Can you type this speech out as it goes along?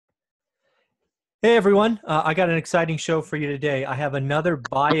Hey everyone, I got an exciting show for you today. I have another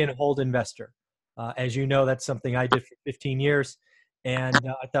buy and hold investor. As you know, that's something I did for 15 years, and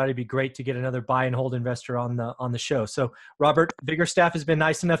I thought it'd be great to get another buy and hold investor on the show. So Robert Biggerstaff has been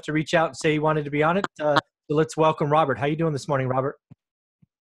nice enough to reach out and say he wanted to be on it. So let's welcome Robert. How you doing this morning, Robert?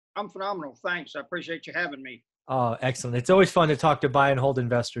 I'm phenomenal. Thanks. I appreciate you having me. Oh, excellent. It's always fun to talk to buy and hold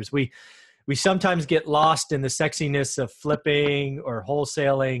investors. We sometimes get lost in the sexiness of flipping or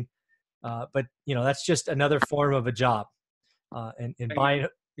wholesaling. But that's just another form of a job. And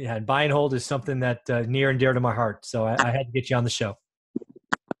Amen. buy and hold is something that near and dear to my heart. So I had to get you on the show.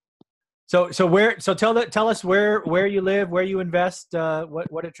 So tell us where you live, where you invest,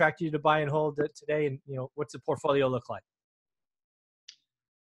 what attracted you to buy and hold today, and what's the portfolio look like?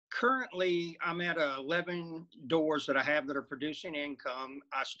 Currently, I'm at 11 doors that I have that are producing income.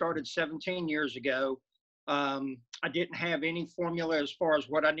 I started 17 years ago. I didn't have any formula as far as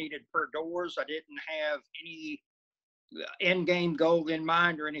what I needed per doors. I didn't have any end game goal in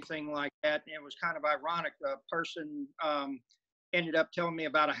mind or anything like that. And it was kind of ironic. A person ended up telling me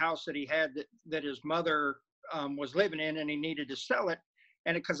about a house that he had that his mother was living in, and he needed to sell it.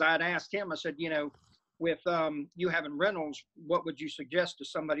 And because I had asked him, I said, with you having rentals, what would you suggest to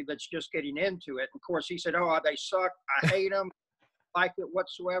somebody that's just getting into it? And of course, he said, "Oh, they suck. I hate them. Like it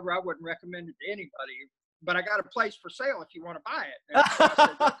whatsoever. I wouldn't recommend it to anybody. But I got a place for sale if you want to buy it." And so I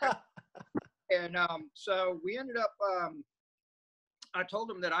said, "Okay." And so we ended up. I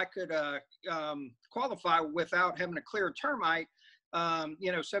told him that I could qualify without having to clear a termite.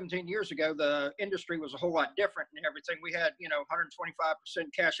 17 years ago, the industry was a whole lot different and everything. We had,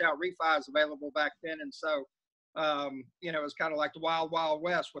 125% cash out refis available back then. And so, it was kind of like the wild, wild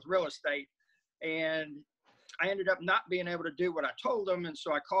west with real estate. And I ended up not being able to do what I told him. And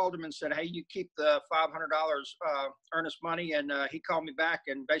so I called him and said, "Hey, you keep the $500 earnest money." And he called me back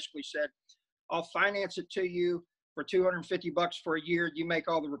and basically said, "I'll finance it to you for $250 for a year. You make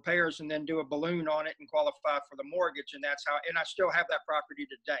all the repairs and then do a balloon on it and qualify for the mortgage." And that's how, and I still have that property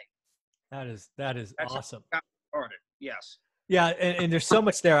today. That is That's awesome. how I started. Yes. Yeah, and there's so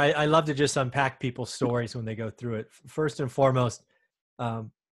much there. I love to just unpack people's stories when they go through it. First and foremost,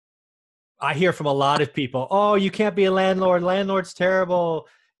 um, I hear from a lot of people, "Oh, you can't be a landlord. Landlord's terrible.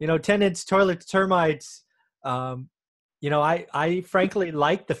 Tenants, toilets, termites." Um, I frankly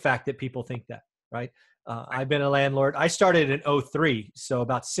like the fact that people think that, right? I've been a landlord. I started in '03, so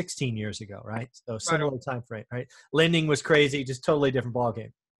about 16 years ago, right? So Right. similar time frame, right? Lending was crazy, just totally different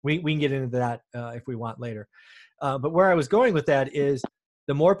ballgame. We can get into that if we want later. But where I was going with that is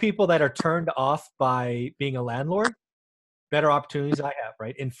the more people that are turned off by being a landlord, better opportunities I have,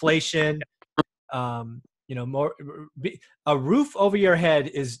 right? Inflation, more a roof over your head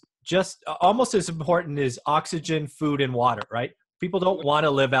is just almost as important as oxygen, food, and water, right? People don't want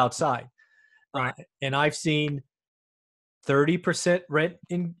to live outside. Right. And I've seen 30% rent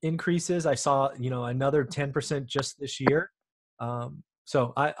increases. I saw, another 10% just this year.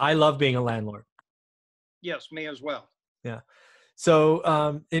 So I love being a landlord. Yes, me as well. Yeah. So,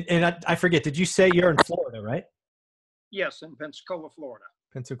 and I forget, did you say you're in Florida, right? Yes, in Pensacola, Florida.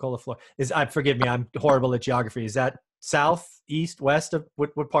 Pensacola, Florida. Forgive me, I'm horrible at geography. Is that south, east, west of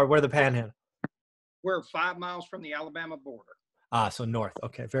what part? Where the panhandle? We're 5 miles from the Alabama border. Ah, so north.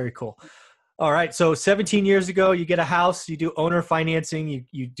 Okay, very cool. All right. So 17 years ago, you get a house, you do owner financing,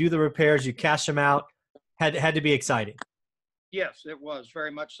 you do the repairs, you cash them out. Had to be exciting. Yes, it was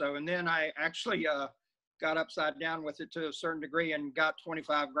very much so. And then I actually got upside down with it to a certain degree and got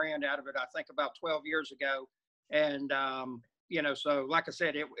 25 grand out of it, I think about 12 years ago. And, so like I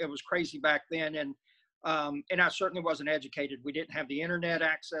said, it was crazy back then. And I certainly wasn't educated. We didn't have the internet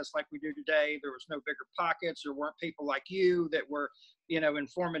access like we do today. There was no bigger pockets. There weren't people like you that were,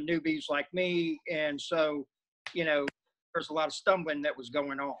 informing newbies like me. And so, there's a lot of stumbling that was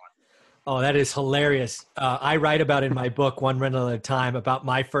going on. Oh, that is hilarious. I write about in my book, One Rental at a Time, about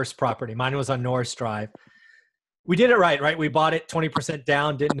my first property. Mine was on Norris Drive. We did it right? We bought it 20%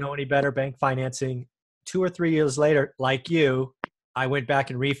 down, didn't know any better, bank financing. 2 or 3 years later, like you, I went back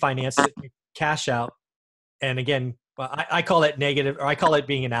and refinanced it, cash out. And again, I call it negative, or I call it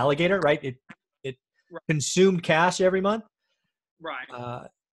being an alligator, right? It Right. consumed cash every month. Right.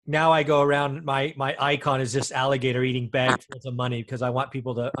 Now I go around, my icon is just alligator eating bags of money because I want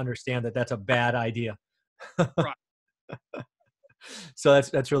people to understand that that's a bad idea. Right. So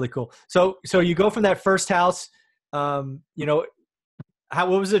that's really cool. So you go from that first house, what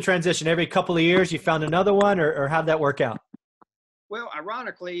was the transition? Every couple of years you found another one, or how'd that work out? Well,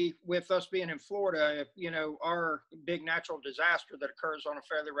 ironically, with us being in Florida, our big natural disaster that occurs on a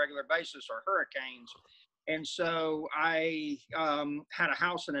fairly regular basis are hurricanes. And so I had a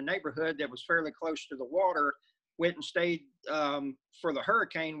house in a neighborhood that was fairly close to the water, went and stayed for the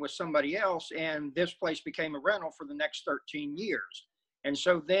hurricane with somebody else. And this place became a rental for the next 13 years. And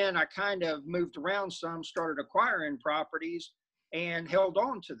so then I kind of moved around some, started acquiring properties and held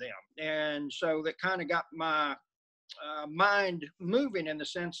on to them. And so that kind of got my mind moving in the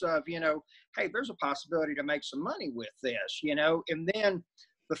sense of, hey, there's a possibility to make some money with this, and then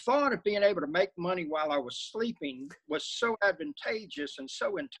the thought of being able to make money while I was sleeping was so advantageous and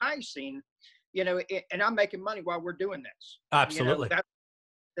so enticing, and I'm making money while we're doing this. Absolutely.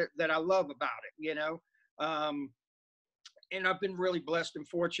 That I love about it, and I've been really blessed and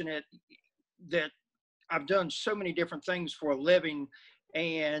fortunate that I've done so many different things for a living,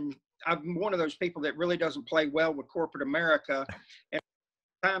 and I'm one of those people that really doesn't play well with corporate America. And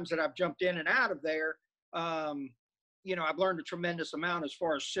times that I've jumped in and out of there, I've learned a tremendous amount as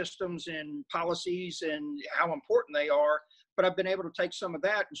far as systems and policies and how important they are. But I've been able to take some of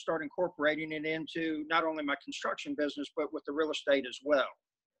that and start incorporating it into not only my construction business, but with the real estate as well.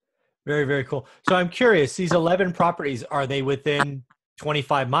 Very, very cool. So I'm curious, these 11 properties, are they within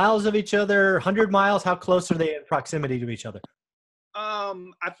 25 miles of each other, 100 miles? How close are they in proximity to each other?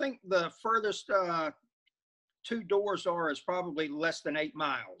 I think the furthest two doors is probably less than 8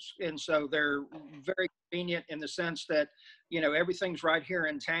 miles. And so they're very convenient in the sense that, everything's right here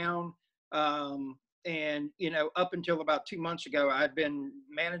in town. And, up until about 2 months ago, I'd been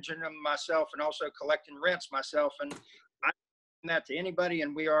managing them myself and also collecting rents myself. And I don't that to anybody.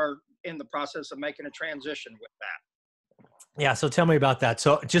 And we are in the process of making a transition with that. Yeah. So tell me about that.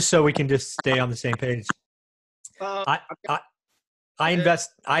 So just so we can just stay on the same page. I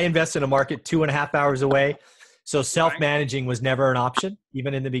invest in a market 2.5 hours away. So self-managing was never an option,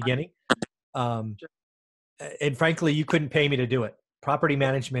 even in the beginning. And frankly, you couldn't pay me to do it. Property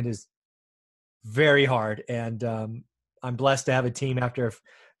management is very hard. And I'm blessed to have a team after,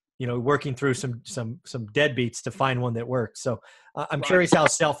 working through some deadbeats to find one that works. So I'm curious how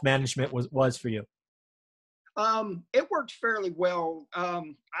self-management was for you. It worked fairly well.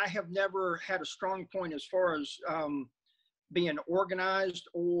 I have never had a strong point as far as being organized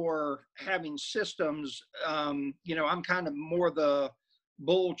or having systems. I'm kind of more the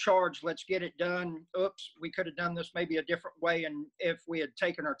bull charge. Let's get it done. Oops, we could have done this maybe a different way. And if we had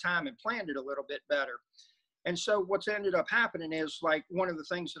taken our time and planned it a little bit better. And so what's ended up happening is, like, one of the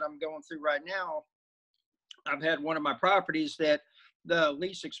things that I'm going through right now, I've had one of my properties that the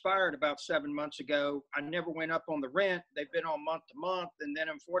lease expired about 7 months ago. I never went up on the rent. They've been on month to month. And then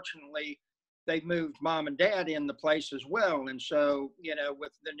unfortunately, they moved mom and dad in the place as well. And so,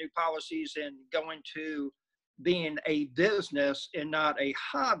 with the new policies and going to being a business and not a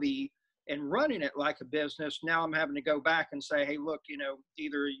hobby and running it like a business, now I'm having to go back and say, hey, look,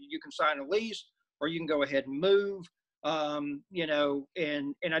 either you can sign a lease or you can go ahead and move. And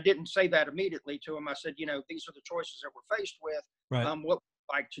I didn't say that immediately to them. I said, these are the choices that we're faced with. Right. What would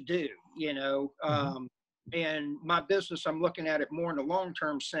you like to do, and my business, I'm looking at it more in a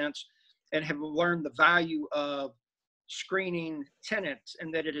long-term sense, and have learned the value of screening tenants,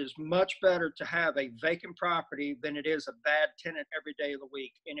 and that it is much better to have a vacant property than it is a bad tenant every day of the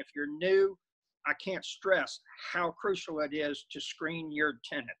week. And if you're new, I can't stress how crucial it is to screen your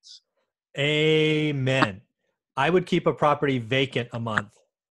tenants. Amen. I would keep a property vacant a month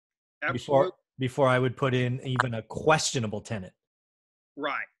before I would put in even a questionable tenant.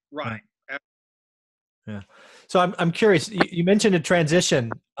 Right. Yeah. So I'm curious. You mentioned a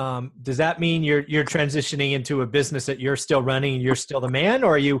transition. Does that mean you're transitioning into a business that you're still running and you're still the man,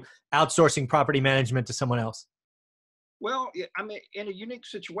 or are you outsourcing property management to someone else? Well, I'm in a unique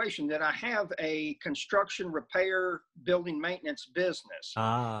situation that I have a construction, repair, building maintenance business.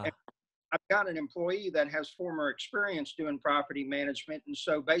 And I've got an employee that has former experience doing property management. And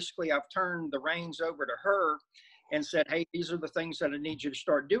so basically I've turned the reins over to her and said, hey, these are the things that I need you to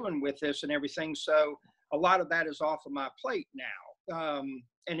start doing with this and everything. So a lot of that is off of my plate now.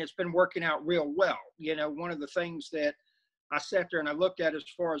 And it's been working out real well. One of the things that I sat there and I looked at as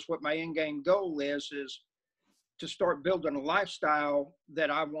far as what my end game goal is to start building a lifestyle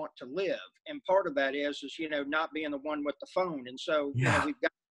that I want to live. And part of that is not being the one with the phone. And so, we've got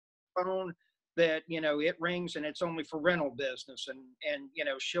a phone that, it rings and it's only for rental business. And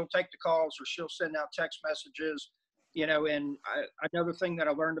she'll take the calls or she'll send out text messages, and another thing that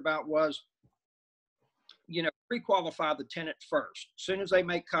I learned about was, pre-qualify the tenant first. As soon as they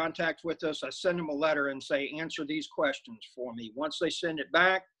make contact with us, I send them a letter and say, answer these questions for me. Once they send it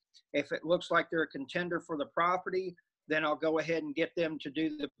back, if it looks like they're a contender for the property, then I'll go ahead and get them to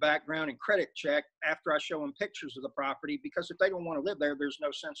do the background and credit check after I show them pictures of the property, because if they don't want to live there, there's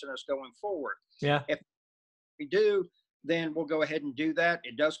no sense in us going forward. Yeah. If we do, then we'll go ahead and do that.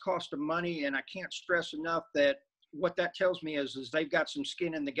 It does cost them money, and I can't stress enough that what that tells me is they've got some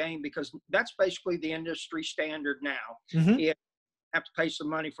skin in the game, because that's basically the industry standard now. Mm-hmm. You have to pay some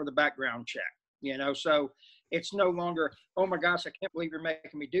money for the background check, you know, so it's no longer, oh my gosh, I can't believe you're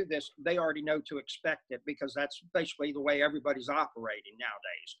making me do this. They already know to expect it, because that's basically the way everybody's operating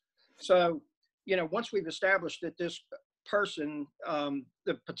nowadays. So, you know, once we've established that this person,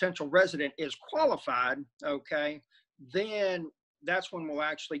 the potential resident, is qualified, okay, then that's when we'll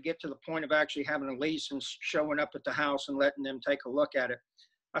actually get to the point of actually having a lease and showing up at the house and letting them take a look at it.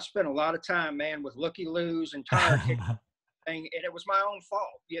 I spent a lot of time, man, with looky-loos and tire kicking, and it was my own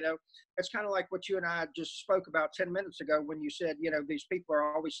fault. You know, it's kind of like what you and I just spoke about 10 minutes ago when you said, you know, these people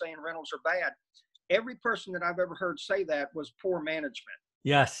are always saying rentals are bad. Every person that I've ever heard say that was poor management.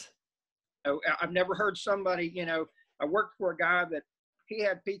 Yes. I've never heard somebody, you know, I worked for a guy that he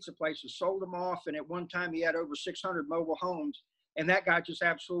had pizza places, sold them off, and at one time he had over 600 mobile homes. And that guy just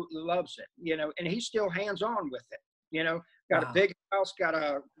absolutely loves it, you know, and he's still hands-on with it, you know, got a big house, got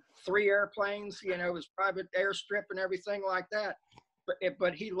 3 airplanes, you know, his private airstrip and everything like that.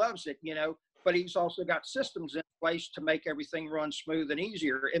 But he loves it, you know, but he's also got systems in place to make everything run smooth and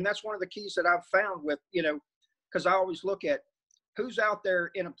easier. And that's one of the keys that I've found with, you know, because I always look at who's out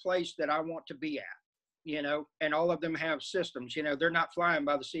there in a place that I want to be at, you know, and all of them have systems, you know, they're not flying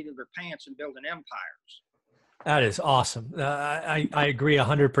by the seat of their pants and building empires. That is awesome. I agree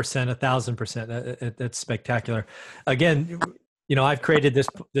 100%, 1,000%. That's spectacular. Again, you know, I've created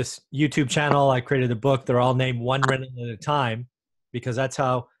this YouTube channel. I created a book. They're all named One Rental at a Time, because that's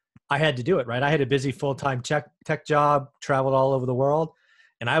how I had to do it, right? I had a busy full-time tech job, traveled all over the world,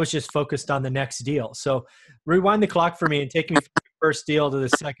 and I was just focused on the next deal. So rewind the clock for me and take me from the first deal to the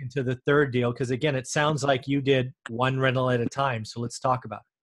second to the third deal, because again, it sounds like you did one rental at a time. So let's talk about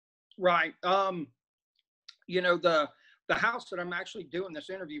it. Right. You know, the house that I'm actually doing this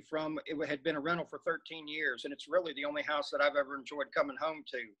interview from, it had been a rental for 13 years, and it's really the only house that I've ever enjoyed coming home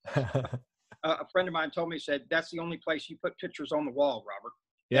to. A friend of mine told me, said, that's the only place you put pictures on the wall, Robert.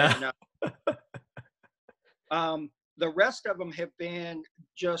 Yeah. And, the rest of them have been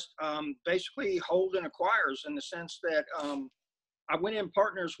just basically hold and acquires, in the sense that I went in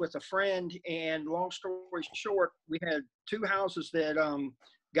partners with a friend, and long story short, we had 2 houses that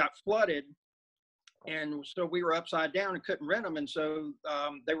got flooded. And so we were upside down and couldn't rent them. And so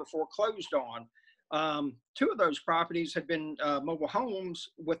they were foreclosed on. 2 of those properties had been mobile homes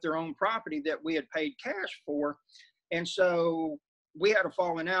with their own property that we had paid cash for. And so we had a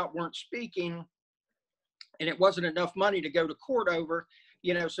falling out, weren't speaking, and it wasn't enough money to go to court over,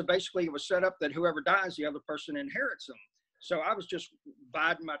 you know, so basically it was set up that whoever dies, the other person inherits them. So I was just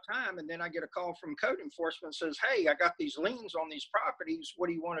biding my time, and then I get a call from code enforcement, says, hey, I got these liens on these properties. What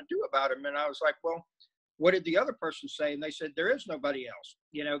do you want to do about them? And I was like, well, what did the other person say? And they said, there is nobody else.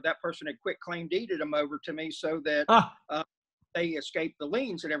 You know, that person had quit claim deeded them over to me so that they escaped the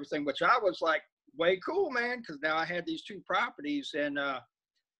liens and everything, which I was like, way cool, man, because now I had these 2 properties, and,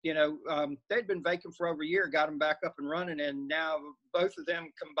 you know, they'd been vacant for over a year, got them back up and running, and now both of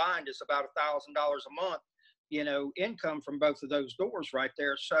them combined is about $1,000 a month. You know, income from both of those doors right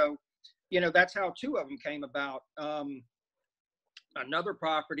there. So, you know, that's how 2 of them came about. Another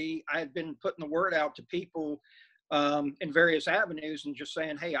property, I had been putting the word out to people in various avenues and just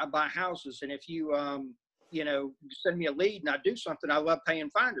saying, hey, I buy houses. And if you, you know, send me a lead and I do something, I love paying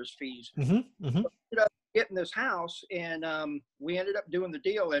finder's fees. So I ended up getting this house, and we ended up doing the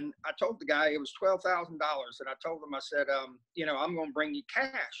deal. And I told the guy it was $12,000. And I told him, I said, you know, I'm going to bring you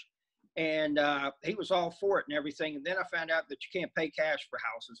cash. And he was all for it and everything. And then I found out that you can't pay cash for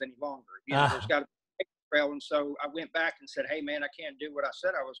houses any longer. You know, there's got to be a trail. And so I went back and said, hey, man, I can't do what I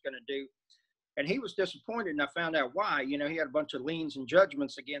said I was going to do. And he was disappointed, and I found out why. You know, he had a bunch of liens and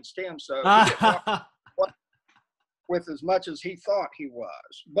judgments against him. So he didn't walk with as much as he thought he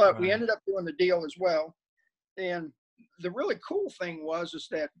was. But we ended up doing the deal as well. And the really cool thing is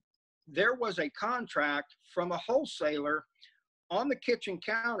that there was a contract from a wholesaler on the kitchen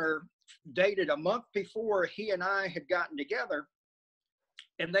counter dated a month before he and I had gotten together,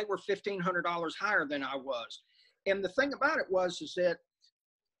 and they were $1,500 higher than I was. And the thing about it is that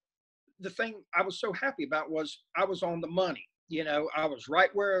the thing I was so happy about was I was on the money. You know, I was right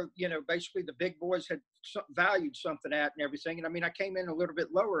where, you know, basically the big boys had valued something at and everything. And I mean, I came in a little bit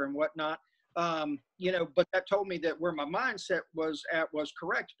lower and whatnot, you know, but that told me that where my mindset was at was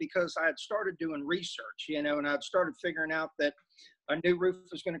correct, because I had started doing research, you know, and I'd started figuring out that a new roof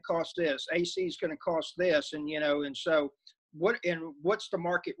is going to cost this, AC is going to cost this, and, you know, and so what's the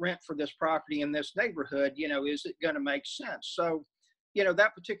market rent for this property in this neighborhood? You know, is it going to make sense? So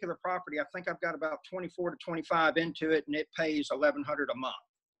that particular property, I think I've got about 24 to 25 into it, and it pays 1,100 a month.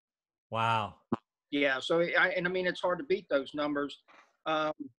 Wow. Yeah. So I mean, it's hard to beat those numbers.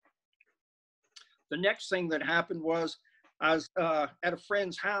 Um, the next thing that happened was I was at a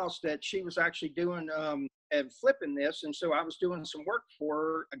friend's house that she was actually doing and flipping this. And so I was doing some work for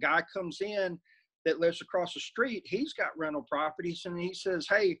her. A guy comes in that lives across the street. He's got rental properties, and he says,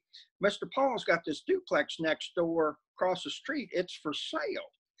 "Hey, Mr. Paul's got this duplex next door across the street. It's for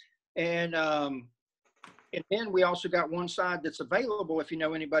sale." And then we also got one side that's available if you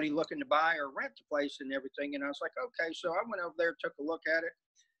know anybody looking to buy or rent the place and everything. And I was like, okay. So I went over there, took a look at it.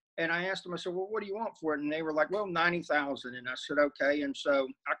 And I asked them, I said, well, what do you want for it? And they were like, well, 90,000. And I said, okay. And so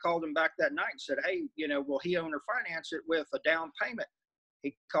I called him back that night and said, hey, will he own or finance it with a down payment?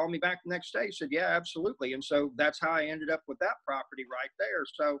 He called me back the next day, said, yeah, absolutely. And so that's how I ended up with that property right there.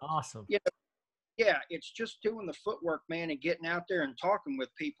 So Awesome. Yeah, it's just doing the footwork, man, and getting out there and talking with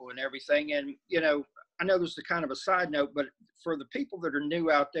people and everything. And, I know this is kind of a side note, but for the people that are new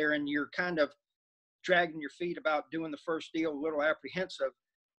out there and you're kind of dragging your feet about doing the first deal, a little apprehensive,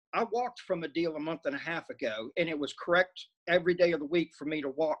 I walked from a deal a month and a half ago, and it was correct every day of the week for me to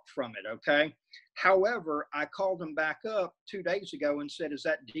walk from it, okay? However, I called them back up 2 days ago and said, is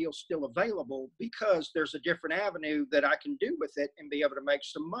that deal still available? Because there's a different avenue that I can do with it and be able to make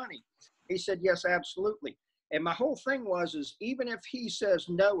some money. He said, yes, absolutely. And my whole thing is even if he says,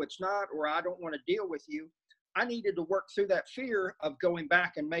 no, it's not, or I don't want to deal with you, I needed to work through that fear of going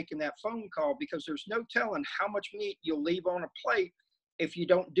back and making that phone call, because there's no telling how much meat you'll leave on a plate if you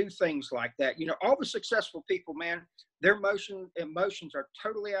don't do things like that. All the successful people, man, their emotions are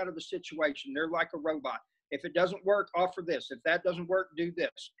totally out of the situation. They're like a robot. If it doesn't work, offer this. If that doesn't work, do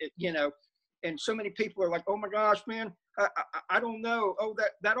this. And so many people are like, oh my gosh, man, I don't know. Oh,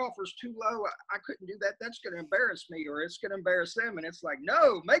 that offer's too low. I couldn't do that. That's going to embarrass me, or it's going to embarrass them. And it's like,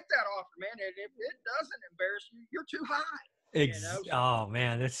 no, make that offer, man. And if it doesn't embarrass you, you're too high. Oh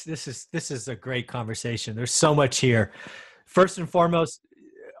man, this is a great conversation. There's so much here. First and foremost,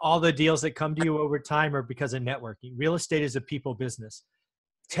 all the deals that come to you over time are because of networking. Real estate is a people business.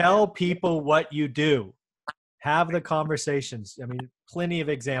 Tell people what you do. Have the conversations. I mean, plenty of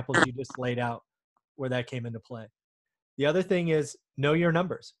examples you just laid out where that came into play. The other thing is know your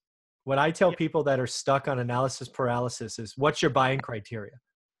numbers. What I tell people that are stuck on analysis paralysis is, what's your buying criteria?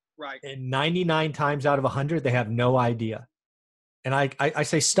 Right. And 99 times out of 100, they have no idea. And I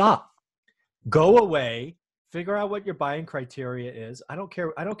say, stop, go away, figure out what your buying criteria is. I don't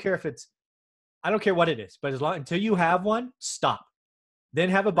care what it is, but until you have one, stop. Then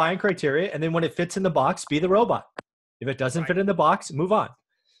have a buying criteria. And then when it fits in the box, be the robot. If it doesn't fit in the box, move on.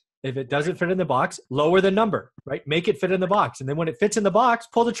 If it doesn't fit in the box, lower the number, right? Make it fit in the box. And then when it fits in the box,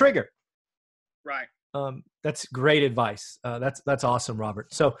 pull the trigger. Right. That's great advice. That's awesome,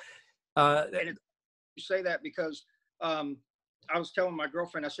 Robert. So, you say that because I was telling my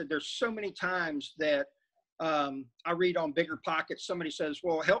girlfriend, I said, there's so many times that I read on Bigger Pockets, somebody says,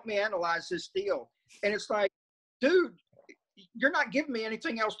 well, help me analyze this deal. And it's like, dude, you're not giving me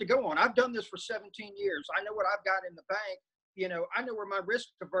anything else to go on. I've done this for 17 years. I know what I've got in the bank. I know where my risk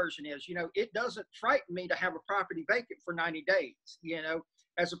aversion is. It doesn't frighten me to have a property vacant for 90 days,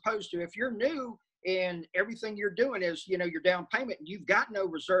 as opposed to if you're new and everything you're doing is, your down payment and you've got no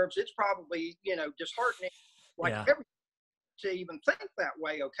reserves, it's probably, disheartening, everything to even think that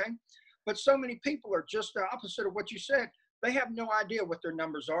way. Okay. But so many people are just the opposite of what you said. They have no idea what their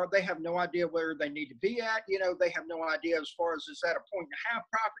numbers are. They have no idea where they need to be at. They have no idea as far as, is that a 1.5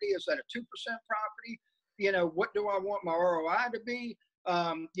 property? Is that a 2% property? What do I want my ROI to be?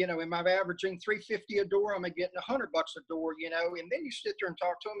 Am I averaging $350 a door? Am I getting $100 a door? And then you sit there and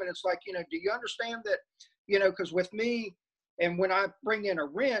talk to them, and it's like, do you understand that? Because with me, and when I bring in a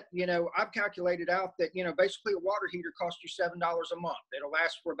rent, I've calculated out that, basically a water heater costs you $7 a month. It'll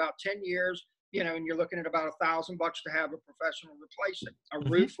last for about 10 years, and you're looking at about $1,000 to have a professional replace it. A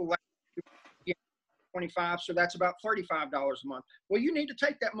roof will last you 25, so that's about $35 a month. Well, you need to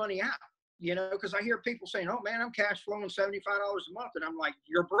take that money out, because I hear people saying, oh man, I'm cash flowing $75 a month. And I'm like,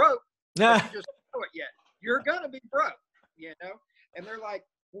 you're broke. But you just don't know it yet. You're going to be broke, and they're like,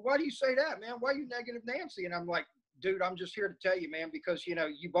 well, why do you say that, man? Why are you negative Nancy? And I'm like, dude, I'm just here to tell you, man, because, you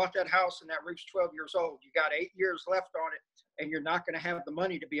bought that house and that roof's 12 years old. You got 8 years left on it, and you're not going to have the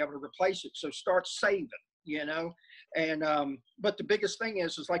money to be able to replace it. So start saving, and, but the biggest thing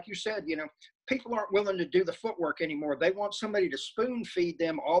is like you said, people aren't willing to do the footwork anymore. They want somebody to spoon feed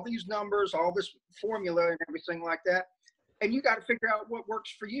them all these numbers, all this formula and everything like that. And you got to figure out what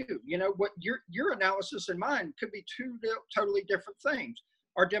works for you. What your analysis and mine could be two totally different things.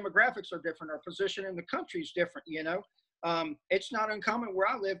 Our demographics are different. Our position in the country is different, It's not uncommon where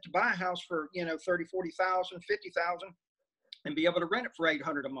I live to buy a house for, 30, 40,000, 50,000 and be able to rent it for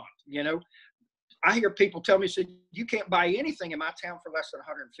 800 a month. I hear people tell me, said, you can't buy anything in my town for less than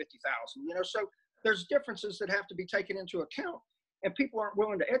 150,000, so there's differences that have to be taken into account, and people aren't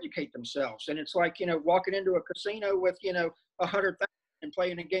willing to educate themselves. And it's like, walking into a casino with, 100,000 and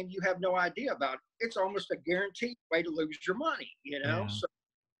playing a game you have no idea about. It's almost a guaranteed way to lose your money, Yeah. So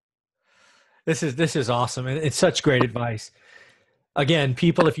This is awesome. And it's such great advice. Again,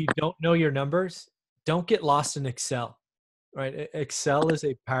 people, if you don't know your numbers, don't get lost in Excel, right? Excel is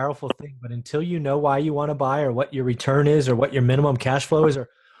a powerful thing, but until you know why you want to buy or what your return is or what your minimum cash flow is, or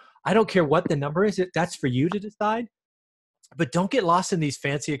I don't care what the number is, that's for you to decide. But don't get lost in these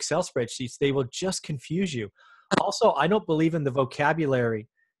fancy Excel spreadsheets. They will just confuse you. Also, I don't believe in the vocabulary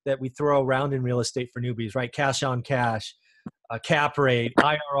that we throw around in real estate for newbies, right? Cash on cash, cap rate,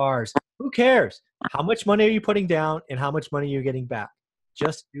 IRRs. Who cares? How much money are you putting down and how much money you're getting back?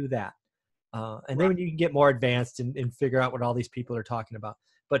 Just do that. And then you can get more advanced and figure out what all these people are talking about.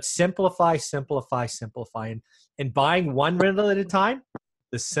 But simplify, simplify, simplify. And buying one rental at a time,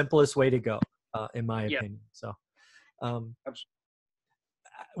 the simplest way to go, in my opinion. So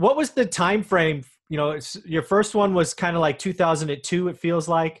what was the time frame? Your first one was kind of like 2002, it feels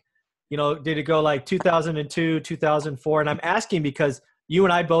like. Did it go like 2002, 2004? And I'm asking because you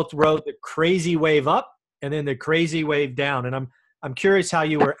and I both rode the crazy wave up and then the crazy wave down. And I'm curious how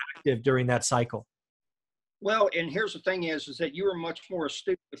you were active during that cycle. Well, and here's the thing is that you were much more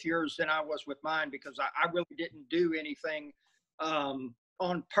astute with yours than I was with mine, because I really didn't do anything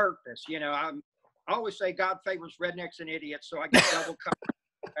on purpose. I always say God favors rednecks and idiots, so I get double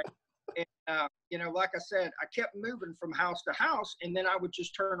covered. And, like I said, I kept moving from house to house, and then I would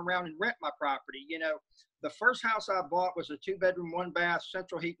just turn around and rent my property. The first house I bought was a 2-bedroom, 1-bath,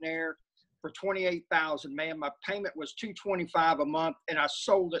 central heat and air for $28,000. Man, my payment was $225 a month, and I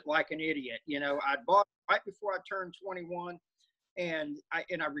sold it like an idiot. I bought it right before I turned 21, and I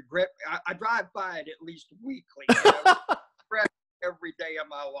regret. I drive by it at least weekly. Every day of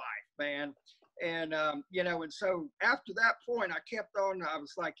my life, man. And and so after that point, I kept on. I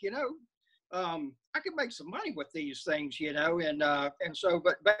was like, I could make some money with these things, and so.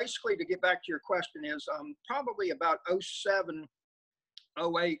 But basically, to get back to your question, is probably about 07,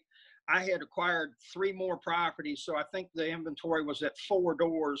 08, I had acquired 3 more properties, so I think the inventory was at 4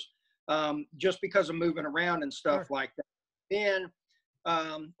 doors, just because of moving around and stuff like that. Then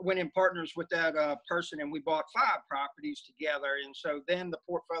went in partners with that person, and we bought 5 properties together. And so then the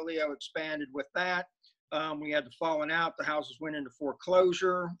portfolio expanded with that. We had the falling out. The houses went into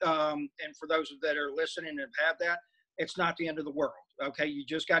foreclosure. And for those that are listening and have that, it's not the end of the world. Okay. You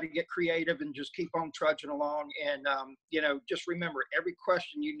just got to get creative and just keep on trudging along. And, just remember, every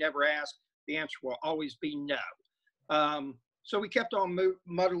question you never ask, the answer will always be no. So we kept on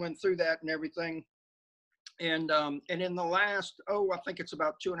muddling through that and everything. And in the last, I think it's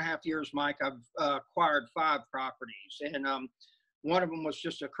about 2.5 years, Mike, I've acquired 5 properties. And one of them was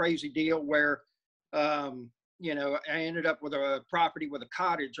just a crazy deal where, I ended up with a property with a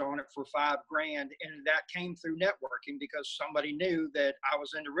cottage on it for $5,000. And that came through networking, because somebody knew that I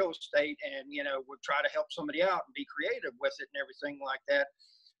was into real estate and, would try to help somebody out and be creative with it and everything like that.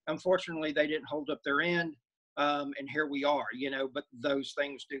 Unfortunately, they didn't hold up their end. And here we are, but those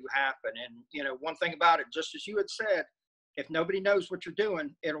things do happen. And, one thing about it, just as you had said, if nobody knows what you're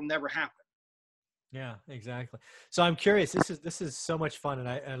doing, it'll never happen. Yeah, exactly. So I'm curious, this is so much fun. And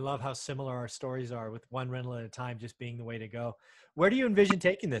I love how similar our stories are, with one rental at a time just being the way to go. Where do you envision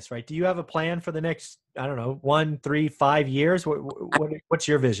taking this, right? Do you have a plan for the next, 1, 3, 5 years? What's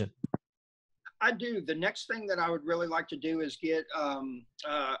your vision? I do. The next thing that I would really like to do is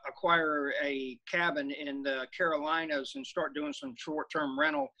acquire a cabin in the Carolinas and start doing some short-term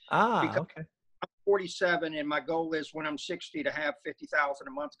rental. Okay. I'm 47, and my goal is when I'm 60 to have $50,000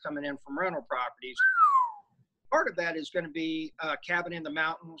 a month coming in from rental properties. Part of that is going to be a cabin in the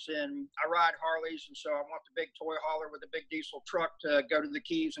mountains, and I ride Harleys, and so I want the big toy hauler with a big diesel truck to go to the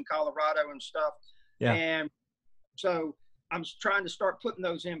Keys in Colorado and stuff. Yeah. And so I'm trying to start putting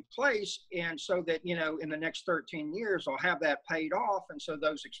those in place, and so that, in the next 13 years, I'll have that paid off. And so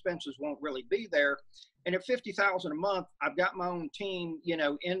those expenses won't really be there. And at $50,000 a month, I've got my own team,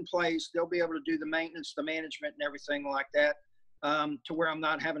 in place. They'll be able to do the maintenance, the management, and everything like that, to where I'm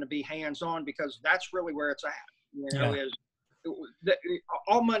not having to be hands-on, because that's really where it's at,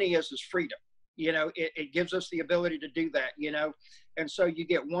 all money is freedom. It gives us the ability to do that, and so you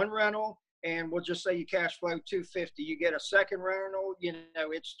get one rental, and we'll just say you cash flow $250. You get a second rental,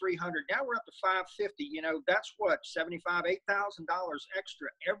 it's $300. Now we're up to $550. That's what, $75,000, $8,000 extra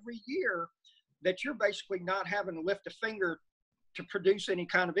every year that you're basically not having to lift a finger to produce any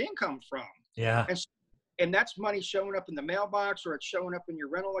kind of income from. Yeah. And that's money showing up in the mailbox, or it's showing up in your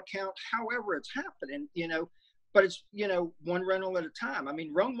rental account, however it's happening, but it's, one rental at a time. I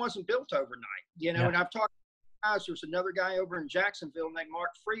mean, Rome wasn't built overnight, Yeah. and I've talked to guys, there's another guy over in Jacksonville named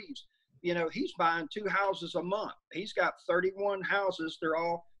Mark Freeze. He's buying 2 houses a month. He's got 31 houses. They're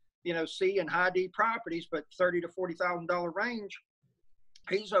all, C and high D properties, but $30,000 to $40,000 range.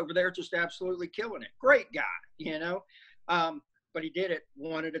 He's over there just absolutely killing it. Great guy, but he did it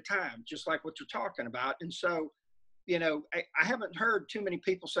one at a time, just like what you're talking about. And so, I haven't heard too many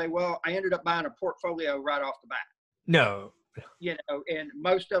people say, well, I ended up buying a portfolio right off the bat. No. And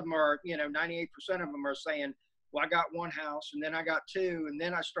most of them are, 98% of them are saying, well, I got 1 house, and then I got 2, and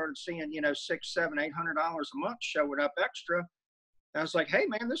then I started seeing, $600, $700, $800 a month showing up extra. And I was like, hey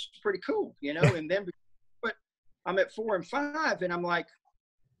man, this is pretty cool, and then, but I'm at 4 and 5, and I'm like,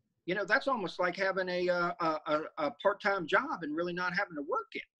 that's almost like having a part-time job and really not having to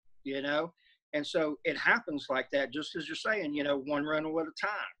work it, and so it happens like that, just as you're saying, 1 rental at a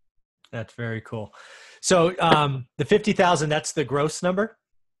time. That's very cool. So the 50,000, that's the gross number?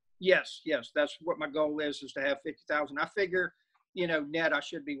 Yes. That's what my goal is to have 50,000. I figure, net, I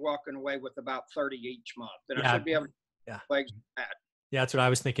should be walking away with about 30 each month, and I should be able to legs that. Yeah, that's what I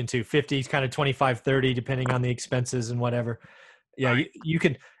was thinking too. 50 is kind of 25, 30, depending on the expenses and whatever. Yeah, right. You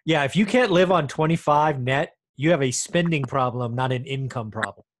can. Yeah, if you can't live on 25 net, you have a spending problem, not an income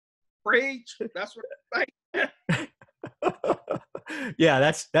problem. Preach. That's what I think. Yeah,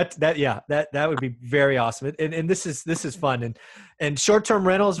 that would be very awesome. And this is fun. And short-term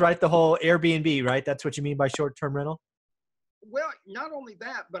rentals, right? The whole Airbnb, right? That's what you mean by short-term rental? Well, not only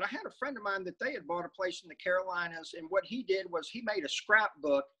that, but I had a friend of mine that they had bought a place in the Carolinas, and what he did was he made a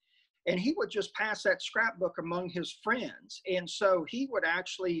scrapbook, and he would just pass that scrapbook among his friends. And so he would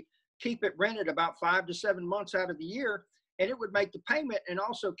actually keep it rented about 5 to 7 months out of the year, and it would make the payment and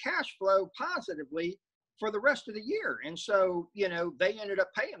also cash flow positively for the rest of the year. And so, they ended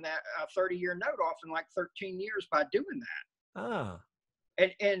up paying that 30-year note off in like 13 years by doing that. Ah.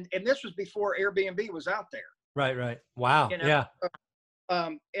 And this was before Airbnb was out there. Right. Wow. Yeah.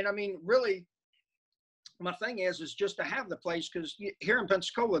 And I mean, really, my thing is just to have the place, because here in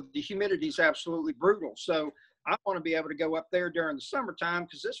Pensacola, the humidity is absolutely brutal. So I want to be able to go up there during the summertime,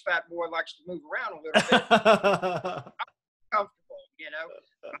 because this fat boy likes to move around a little bit. I'm comfortable,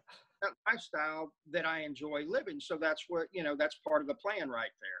 that lifestyle that I enjoy living. So that's what, that's part of the plan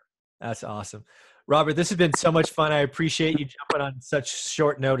right there. That's awesome. Robert, this has been so much fun. I appreciate you jumping on such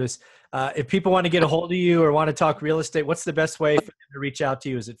short notice. If people want to get a hold of you or want to talk real estate, what's the best way for them to reach out to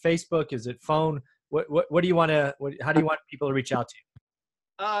you? Is it Facebook? Is it phone? What do you want to, how do you want people to reach out to you?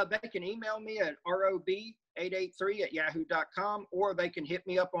 They can email me at rob883@yahoo.com, or they can hit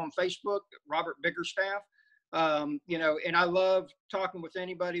me up on Facebook, Robert Biggerstaff. And I love talking with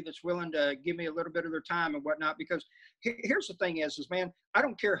anybody that's willing to give me a little bit of their time and whatnot, because here's the thing is, man, I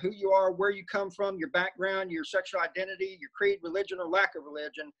don't care who you are, where you come from, your background, your sexual identity, your creed, religion, or lack of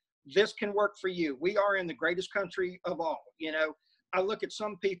religion. This can work for you. We are in the greatest country of all. I look at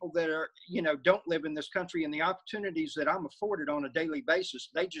some people that are, don't live in this country, and the opportunities that I'm afforded on a daily basis,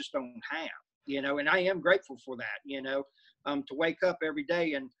 they just don't have, and I am grateful for that, to wake up every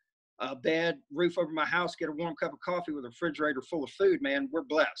day and a bed, roof over my house, get a warm cup of coffee with a refrigerator full of food, man, we're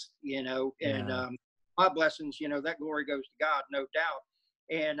blessed, and my blessings, that glory goes to God, no doubt.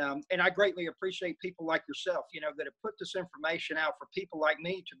 And I greatly appreciate people like yourself, that have put this information out for people like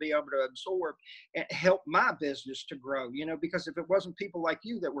me to be able to absorb and help my business to grow, because if it wasn't people like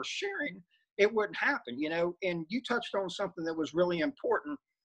you that were sharing, it wouldn't happen, and you touched on something that was really important.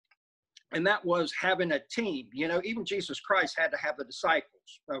 And that was having a team. Even Jesus Christ had to have the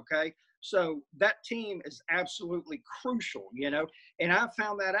disciples. Okay. So that team is absolutely crucial, and I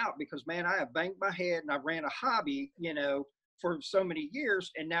found that out because, man, I have banged my head and I ran a hobby, for so many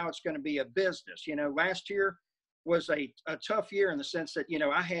years, and now it's going to be a business. Last year was a tough year in the sense that,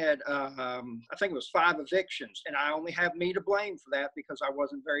 I had, I think it was 5 evictions, and I only have me to blame for that because I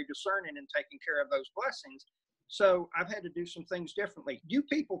wasn't very discerning in taking care of those blessings. So I've had to do some things differently. You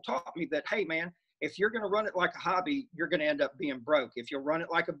people taught me that, hey, man, if you're going to run it like a hobby, you're going to end up being broke. If you'll run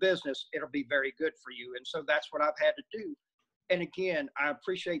it like a business, it'll be very good for you. And so that's what I've had to do. And again, I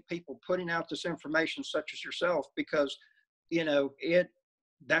appreciate people putting out this information such as yourself, because,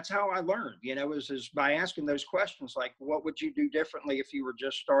 that's how I learned, is by asking those questions, like, what would you do differently if you were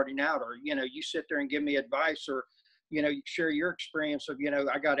just starting out? Or, you sit there and give me advice, or, you share your experience of,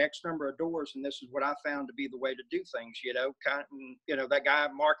 I got X number of doors, and this is what I found to be the way to do things, that guy,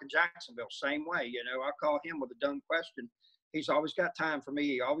 Mark in Jacksonville, same way, I'll call him with a dumb question. He's always got time for me.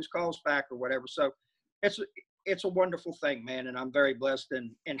 He always calls back or whatever. So it's a wonderful thing, man. And I'm very blessed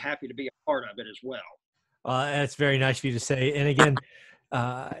and happy to be a part of it as well. That's very nice of you to say. And again,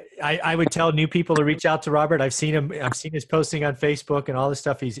 I would tell new people to reach out to Robert. I've seen him. I've seen his posting on Facebook and all this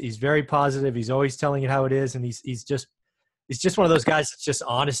stuff. He's very positive. He's always telling it how it is, and he's just one of those guys that's just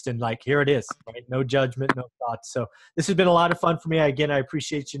honest and like, here it is, right? No judgment, no thoughts. So this has been a lot of fun for me. Again, I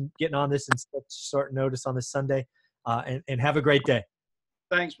appreciate you getting on this in such short notice on this Sunday, and have a great day.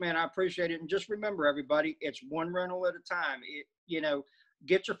 Thanks, man. I appreciate it. And just remember, everybody, it's one rental at a time.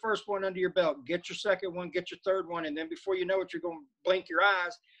 Get your first one under your belt, get your second one, get your third one. And then before you know it, you're going to blink your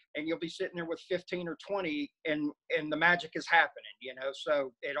eyes and you'll be sitting there with 15 or 20 and the magic is happening,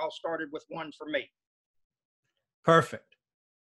 So it all started with one for me. Perfect.